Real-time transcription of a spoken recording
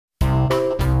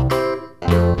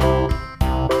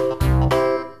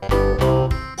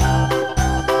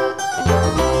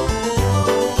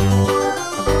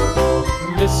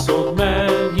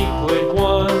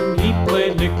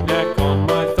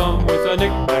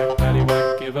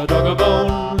a dog a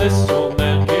bone. This old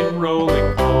man came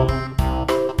rolling home.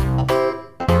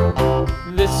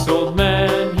 This old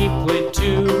man, he played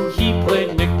too. He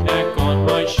played knick-knack on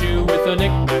my shoe. With a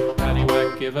knick-knack,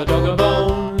 paddywhack, give a dog a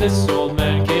bone. This old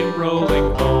man came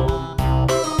rolling home.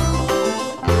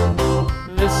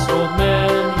 This old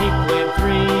man, he played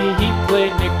three. He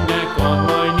played knick-knack on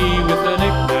my knee. With a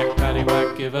knick-knack,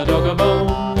 paddywhack, give a dog a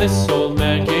bone. This old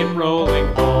man came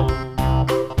rolling home.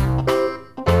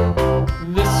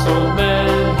 This old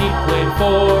man, he played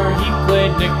four. He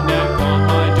played knick-knack on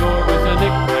my door. With a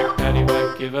knick-knack,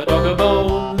 paddywhack, give a dog a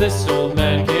bone. This old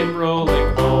man came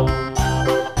rolling home.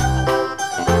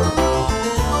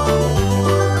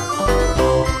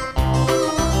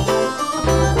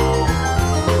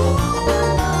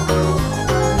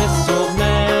 This old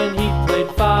man, he played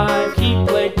five. He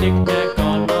played knick-knack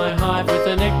on my hive. With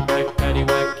a knick-knack,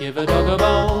 paddywhack, give a dog a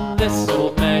bone. This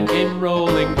old man came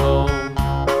rolling home.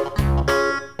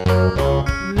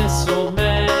 This old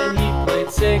man, he played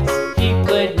six. He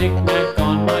played knick-knack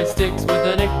on my sticks. With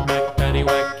a knick-knack,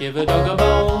 paddywhack, give a dog a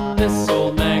bone. This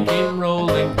old man came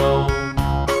rolling home.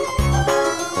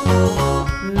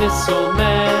 This old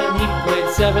man, he played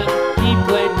seven. He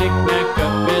played knick-knack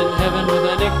up in heaven. With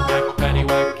a knick-knack,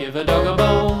 paddywhack, give a dog a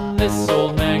bone. This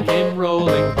old man came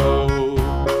rolling home.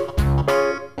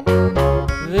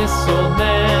 This old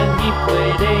man, he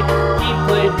played eight. He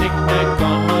played knick-knack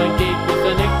on my gate. With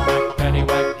a knick-knack,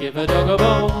 paddywhack, give a dog a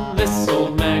bone. This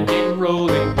old man came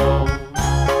rolling home.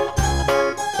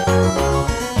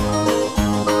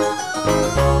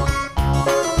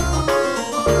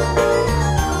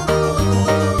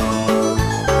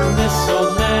 This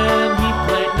old man, he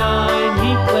played nine.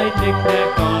 He played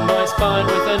knick-knack on my spine.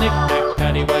 With a knick-knack,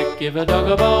 paddywhack, give a dog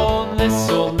a bone. This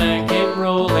old man came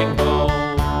rolling home.